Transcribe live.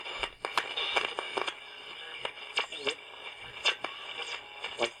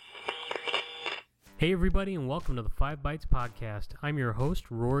Hey everybody, and welcome to the 5 Bytes Podcast. I'm your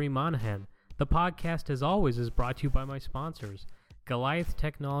host, Rory Monahan. The podcast, as always, is brought to you by my sponsors, Goliath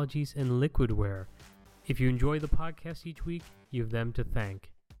Technologies and Liquidware. If you enjoy the podcast each week, you have them to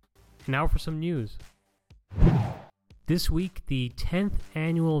thank. And now for some news. This week, the 10th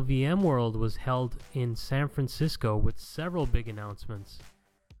annual VMworld was held in San Francisco with several big announcements.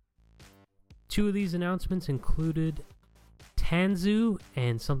 Two of these announcements included Tanzu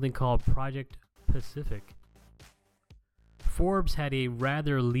and something called Project Pacific. Forbes had a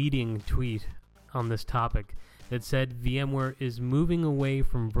rather leading tweet on this topic that said VMware is moving away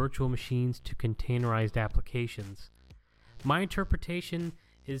from virtual machines to containerized applications. My interpretation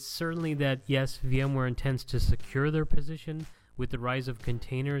is certainly that yes, VMware intends to secure their position. With the rise of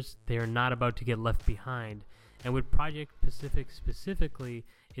containers, they are not about to get left behind. And with Project Pacific specifically,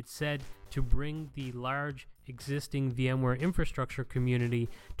 it's said to bring the large existing VMware infrastructure community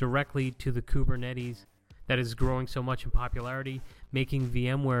directly to the Kubernetes that is growing so much in popularity, making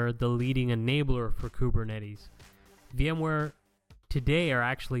VMware the leading enabler for Kubernetes. VMware today are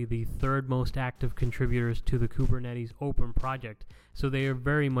actually the third most active contributors to the Kubernetes open project, so they are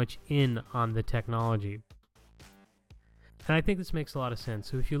very much in on the technology. And I think this makes a lot of sense.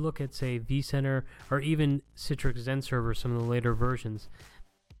 So if you look at, say, vCenter or even Citrix XenServer, some of the later versions,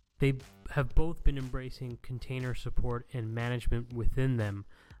 they have both been embracing container support and management within them.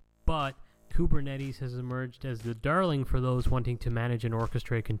 But Kubernetes has emerged as the darling for those wanting to manage and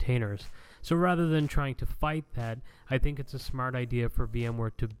orchestrate containers. So rather than trying to fight that, I think it's a smart idea for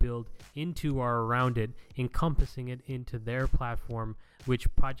VMware to build into or around it, encompassing it into their platform,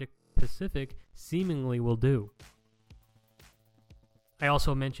 which Project Pacific seemingly will do. I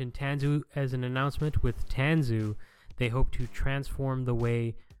also mentioned Tanzu as an announcement. With Tanzu, they hope to transform the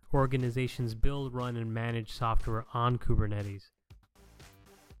way organizations build, run, and manage software on Kubernetes.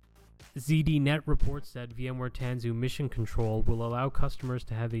 ZDNet reports that VMware Tanzu Mission Control will allow customers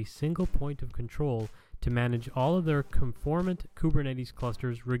to have a single point of control to manage all of their conformant Kubernetes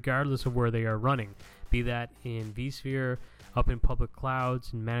clusters regardless of where they are running, be that in vSphere, up in public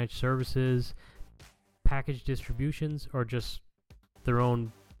clouds, and managed services, package distributions, or just their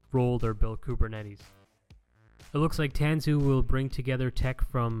own rolled or built Kubernetes. It looks like Tanzu will bring together tech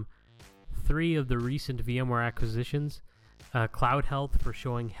from 3 of the recent VMware acquisitions, Cloud Health for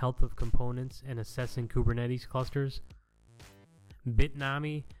showing health of components and assessing Kubernetes clusters,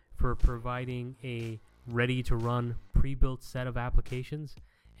 Bitnami for providing a ready-to-run pre-built set of applications,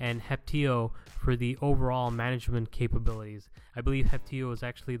 and Heptio for the overall management capabilities. I believe Heptio is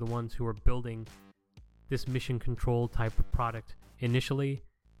actually the ones who are building this mission control type of product initially,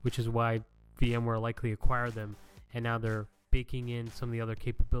 which is why VMware likely acquired them, and now they're baking in some of the other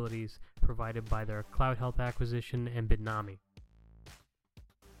capabilities provided by their Cloud Health acquisition and Bitnami.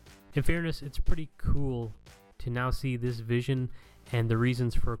 In fairness, it's pretty cool to now see this vision and the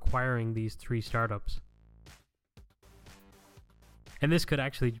reasons for acquiring these 3 startups. And this could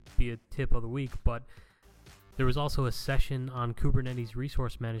actually be a tip of the week, but there was also a session on Kubernetes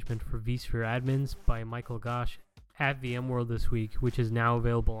resource management for vSphere admins by Michael Gosch at VMworld this week, which is now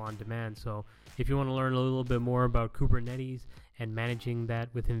available on demand. So if you want to learn a little bit more about Kubernetes and managing that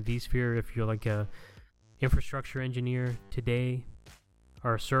within vSphere, if you're like a infrastructure engineer today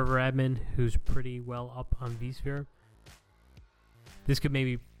or a server admin who's pretty well up on vSphere, this could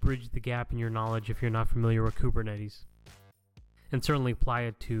maybe bridge the gap in your knowledge if you're not familiar with Kubernetes, and certainly apply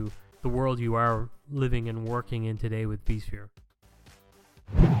it to the world you are living and working in today with vSphere.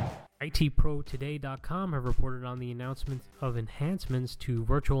 ITProToday.com have reported on the announcement of enhancements to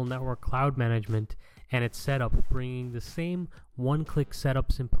virtual network cloud management and its setup, bringing the same one-click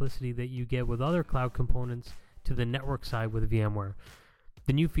setup simplicity that you get with other cloud components to the network side with VMware.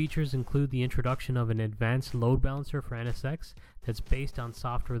 The new features include the introduction of an advanced load balancer for NSX that's based on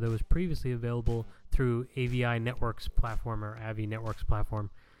software that was previously available through AVI Networks platform or AVI Networks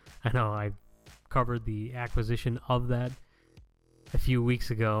platform. I know I covered the acquisition of that a few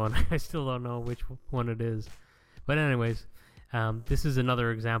weeks ago, and I still don't know which one it is. But anyways, this is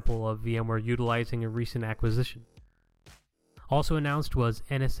another example of VMware utilizing a recent acquisition. Also announced was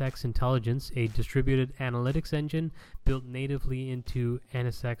NSX Intelligence, a distributed analytics engine built natively into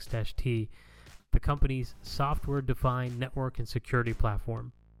NSX-T, the company's software-defined network and security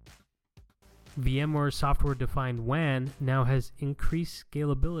platform. VMware software-defined WAN now has increased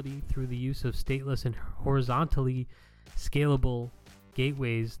scalability through the use of stateless and horizontally scalable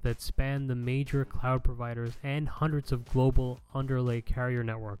gateways that span the major cloud providers and hundreds of global underlay carrier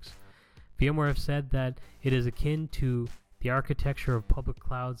networks. VMware have said that it is akin to the architecture of public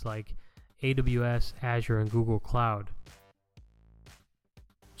clouds like AWS, Azure, and Google Cloud.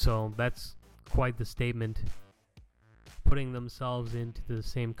 So that's quite the statement, putting themselves into the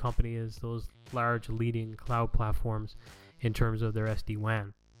same company as those large leading cloud platforms in terms of their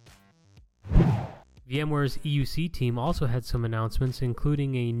SD-WAN. VMware's EUC team also had some announcements,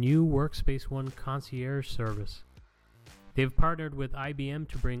 including a new Workspace ONE concierge service. They've partnered with IBM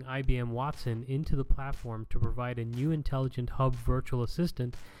to bring IBM Watson into the platform to provide a new intelligent hub virtual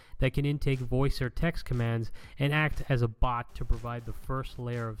assistant that can intake voice or text commands and act as a bot to provide the first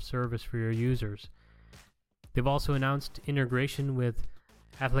layer of service for your users. They've also announced integration with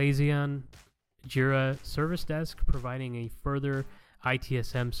Atlassian Jira Service Desk, providing a further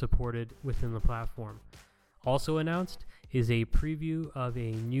ITSM supported within the platform. Also announced is a preview of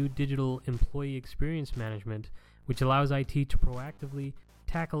a new digital employee experience management, which allows IT to proactively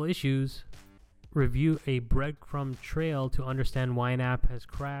tackle issues, review a breadcrumb trail to understand why an app has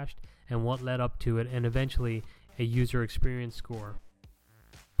crashed and what led up to it, and eventually a user experience score.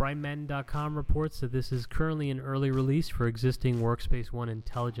 BrianMadden.com reports that this is currently an early release for existing Workspace ONE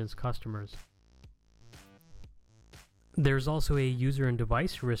Intelligence customers. There's also a user and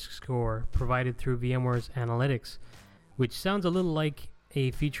device risk score provided through VMware's Analytics, which sounds a little like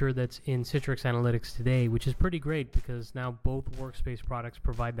a feature that's in Citrix Analytics today, which is pretty great because now both Workspace products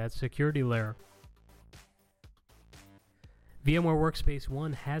provide that security layer. VMware Workspace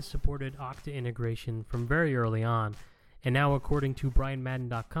ONE has supported Okta integration from very early on, and now according to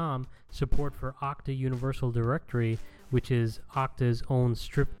BrianMadden.com, support for Okta Universal Directory, which is Okta's own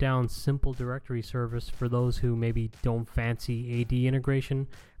stripped-down simple directory service for those who maybe don't fancy AD integration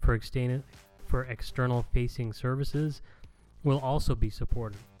for external-facing services, will also be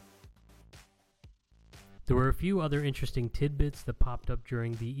supported. There were a few other interesting tidbits that popped up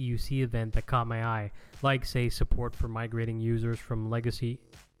during the EUC event that caught my eye, like, say, support for migrating users from legacy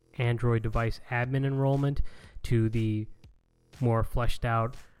Android device admin enrollment to the more fleshed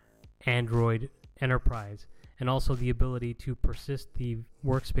out Android Enterprise, and also the ability to persist the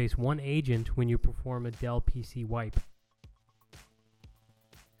Workspace ONE agent when you perform a Dell PC wipe.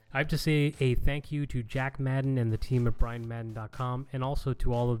 I have to say a thank you to Jack Madden and the team at BrianMadden.com, and also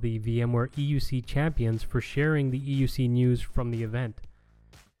to all of the VMware EUC champions for sharing the EUC news from the event.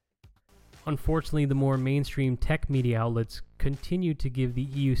 Unfortunately, the more mainstream tech media outlets continue to give the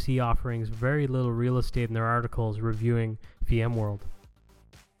EUC offerings very little real estate in their articles reviewing VMworld.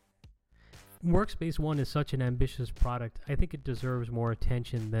 Workspace ONE is such an ambitious product, I think it deserves more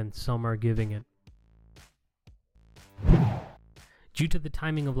attention than some are giving it. Due to the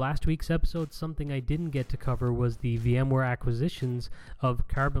timing of last week's episode, something I didn't get to cover was the VMware acquisitions of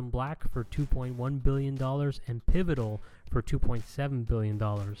Carbon Black for $2.1 billion and Pivotal for $2.7 billion.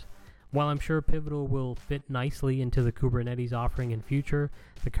 While I'm sure Pivotal will fit nicely into the Kubernetes offering in future,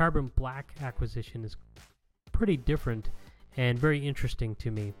 the Carbon Black acquisition is pretty different and very interesting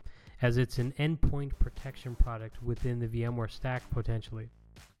to me, as it's an endpoint protection product within the VMware stack potentially.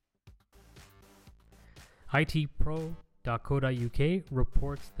 ITPro.co.uk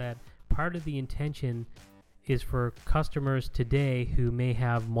reports that part of the intention is for customers today who may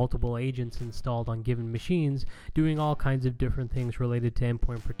have multiple agents installed on given machines doing all kinds of different things related to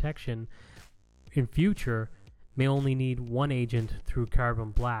endpoint protection in future may only need one agent through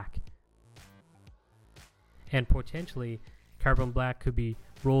Carbon Black. And potentially, Carbon Black could be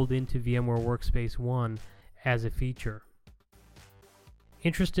rolled into VMware Workspace ONE as a feature.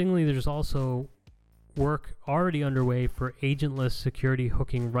 Interestingly, there's also work already underway for agentless security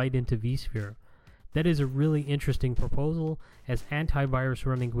hooking right into vSphere. That is a really interesting proposal, as antivirus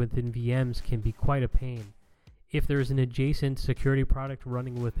running within VMs can be quite a pain. If there is an adjacent security product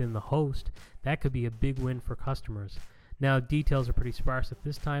running within the host, that could be a big win for customers. Now, details are pretty sparse at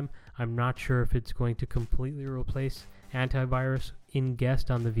this time. I'm not sure if it's going to completely replace antivirus in guest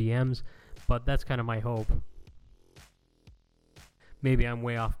on the VMs, but that's kind of my hope. Maybe I'm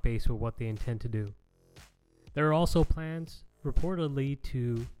way off base with what they intend to do. There are also plans, reportedly,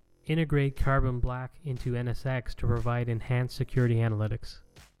 to integrate Carbon Black into NSX to provide enhanced security analytics.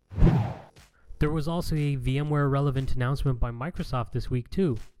 There was also a VMware relevant announcement by Microsoft this week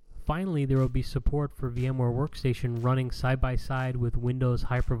too. Finally, there will be support for VMware Workstation running side by side with Windows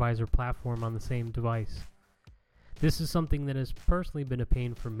Hypervisor platform on the same device. This is something that has personally been a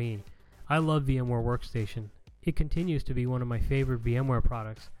pain for me. I love VMware Workstation. It continues to be one of my favorite VMware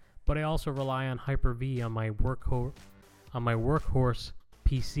products, but I also rely on Hyper-V on my workhorse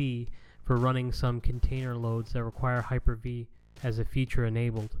PC for running some container loads that require Hyper-V as a feature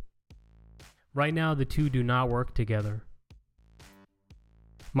enabled. Right now, the two do not work together.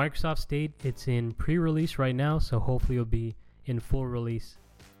 Microsoft state it's in pre-release right now, so hopefully it'll be in full release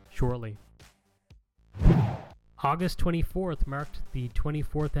shortly. August 24th marked the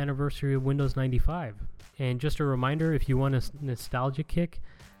 24th anniversary of Windows 95. And just a reminder, if you want a nostalgia kick,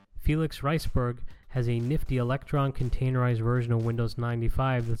 Felix Reisberg has a nifty Electron containerized version of Windows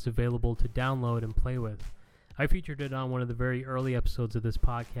 95 that's available to download and play with. I featured it on one of the very early episodes of this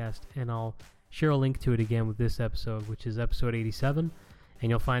podcast, and I'll share a link to it again with this episode, which is episode 87, and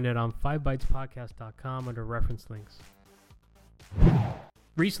you'll find it on 5bytespodcast.com under reference links.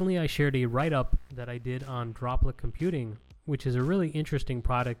 Recently, I shared a write-up that I did on Droplet Computing, which is a really interesting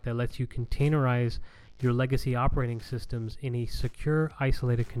product that lets you containerize your legacy operating systems in a secure,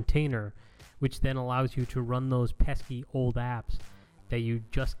 isolated container, which then allows you to run those pesky old apps that you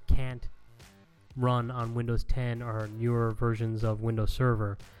just can't run on Windows 10 or newer versions of Windows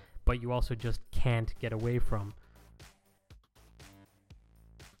Server, but you also just can't get away from.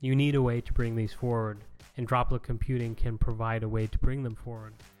 You need a way to bring these forward, and Droplet Computing can provide a way to bring them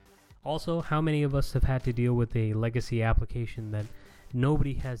forward. Also, how many of us have had to deal with a legacy application that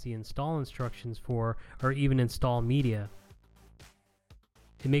nobody has the install instructions for or even install media?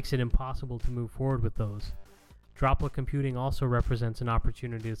 It makes it impossible to move forward with those. Droplet Computing also represents an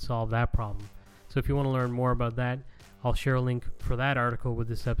opportunity to solve that problem. So if you want to learn more about that, I'll share a link for that article with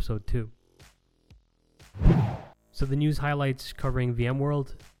this episode too. So the news highlights covering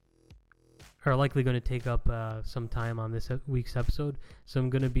VMworld are likely going to take up some time on this week's episode, so I'm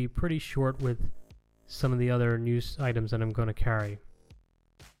going to be pretty short with some of the other news items that I'm going to carry.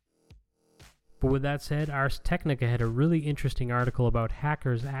 But with that said, Ars Technica had a really interesting article about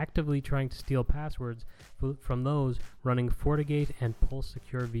hackers actively trying to steal passwords from those running FortiGate and Pulse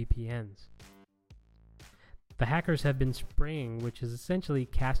Secure VPNs. The hackers have been spraying, which is essentially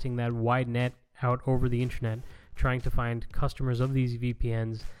casting that wide net out over the internet, trying to find customers of these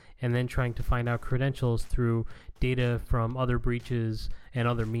VPNs and then trying to find out credentials through data from other breaches and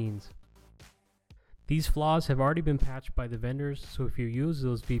other means. These flaws have already been patched by the vendors, so if you use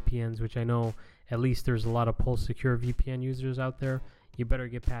those VPNs, which I know at least there's a lot of Pulse Secure VPN users out there, you better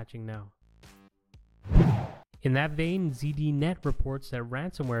get patching now. In that vein, ZDNet reports that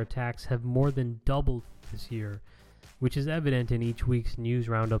ransomware attacks have more than doubled this year, which is evident in each week's news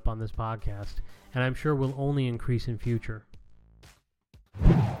roundup on this podcast, and I'm sure will only increase in future.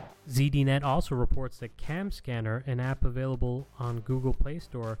 ZDNet also reports that CamScanner, an app available on Google Play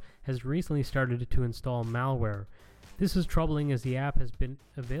Store, has recently started to install malware. This is troubling as the app has been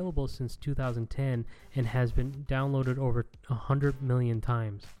available since 2010 and has been downloaded over 100 million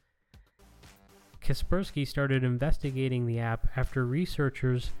times. Kaspersky started investigating the app after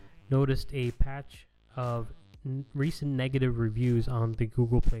researchers noticed a patch of recent negative reviews on the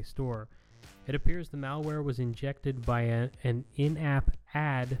Google Play Store. It appears the malware was injected by an in-app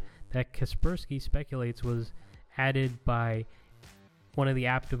ad that Kaspersky speculates was added by one of the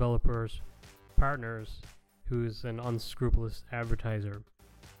app developers' partners, who's an unscrupulous advertiser.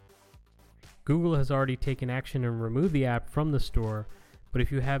 Google has already taken action and removed the app from the store, but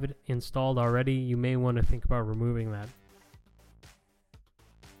if you have it installed already, you may want to think about removing that.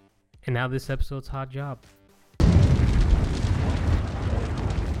 And now this episode's hot job.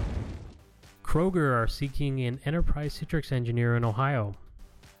 Kroger are seeking an enterprise Citrix engineer in Ohio.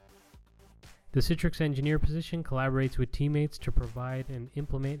 The Citrix engineer position collaborates with teammates to provide and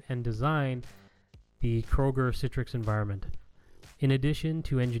implement and design the Kroger Citrix environment. In addition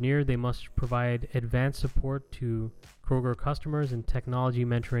to engineer, they must provide advanced support to Kroger customers and technology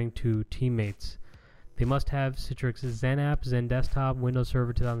mentoring to teammates. They must have Citrix XenApp, XenDesktop, Windows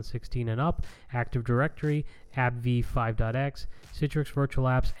Server 2016 and up, Active Directory, AppV 5.x, Citrix Virtual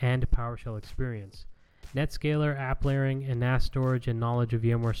Apps, and PowerShell experience. NetScaler, app layering, and NAS storage and knowledge of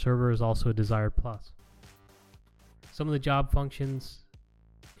VMware Server is also a desired plus. Some of the job functions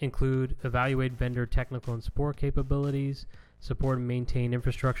include evaluate vendor technical and support capabilities, support and maintain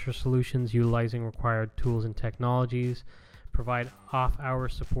infrastructure solutions utilizing required tools and technologies, provide off-hour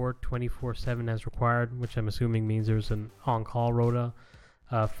support 24/7 as required, which I'm assuming means there's an on-call rota,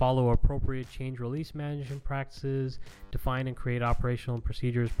 follow appropriate change release management practices, define and create operational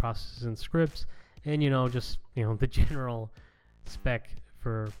procedures, processes, and scripts, and the general spec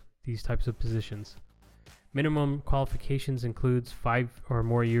for these types of positions. Minimum qualifications includes 5 or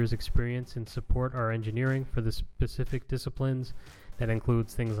more years experience in support or engineering for the specific disciplines. That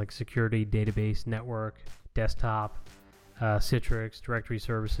includes things like security, database, network, desktop, Citrix, directory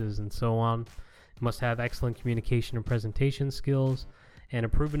services, and so on. Must have excellent communication and presentation skills, and a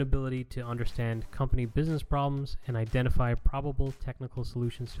proven ability to understand company business problems and identify probable technical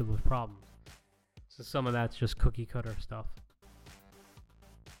solutions to those problems. So some of that's just cookie cutter stuff.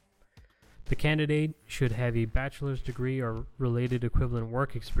 The candidate should have a bachelor's degree or related equivalent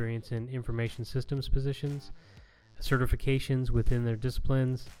work experience in information systems positions. certifications within their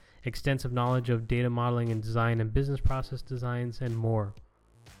disciplines, extensive knowledge of data modeling and design and business process designs, and more.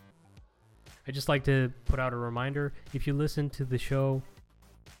 I'd just like to put out a reminder, if you listen to the show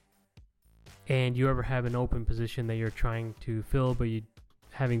and you ever have an open position that you're trying to fill but you're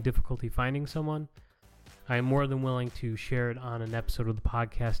having difficulty finding someone, I am more than willing to share it on an episode of the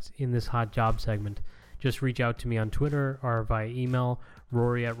podcast in this hot job segment. Just reach out to me on Twitter or via email,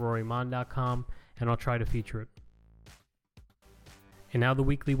 rory@rorymon.com, and I'll try to feature it. And now the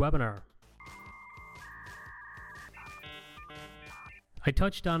weekly webinar. I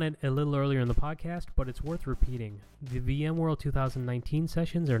touched on it a little earlier in the podcast, but it's worth repeating. The VMworld 2019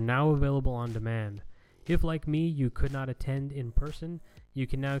 sessions are now available on demand. If, like me, you could not attend in person, you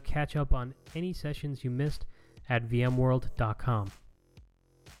can now catch up on any sessions you missed at vmworld.com.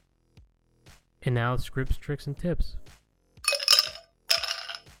 And now scripts, tricks, and tips.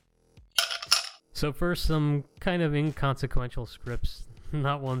 So first, some kind of inconsequential scripts,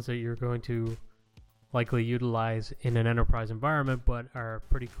 not ones that you're going to likely utilize in an enterprise environment, but are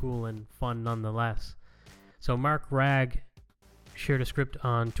pretty cool and fun nonetheless. So Mark Ragg shared a script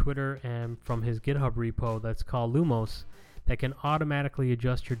on Twitter and from his GitHub repo that's called Lumos that can automatically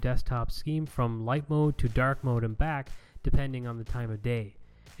adjust your desktop scheme from light mode to dark mode and back depending on the time of day.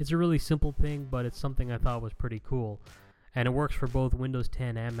 It's a really simple thing, but it's something I thought was pretty cool, and it works for both Windows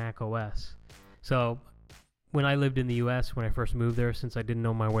 10 and Mac OS. So when I lived in the US, when I first moved there, since I didn't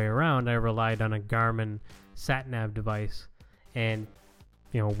know my way around, I relied on a Garmin sat-nav device. And,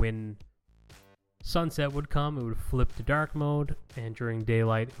 when sunset would come, it would flip to dark mode, and during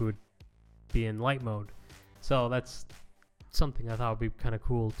daylight, it would be in light mode. So that's something I thought would be kind of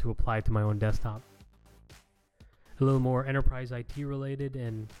cool to apply to my own desktop. A little more enterprise IT related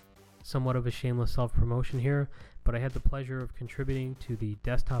and somewhat of a shameless self-promotion here, but I had the pleasure of contributing to the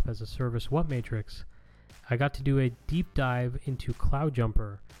Desktop as a Service What Matrix. I got to do a deep dive into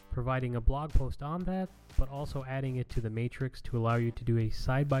CloudJumper, providing a blog post on that, but also adding it to the matrix to allow you to do a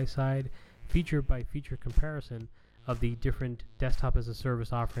side-by-side, feature-by-feature comparison of the different Desktop as a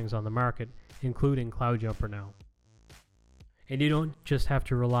Service offerings on the market, including CloudJumper now. And you don't just have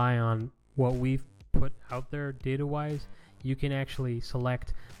to rely on what we've put out there data-wise. You can actually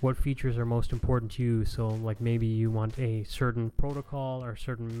select what features are most important to you. So like maybe you want a certain protocol or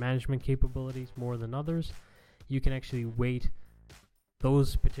certain management capabilities more than others. You can actually weight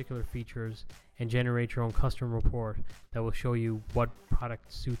those particular features and generate your own custom report that will show you what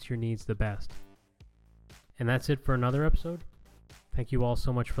product suits your needs the best. And that's it for another episode. Thank you all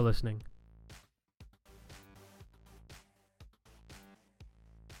so much for listening.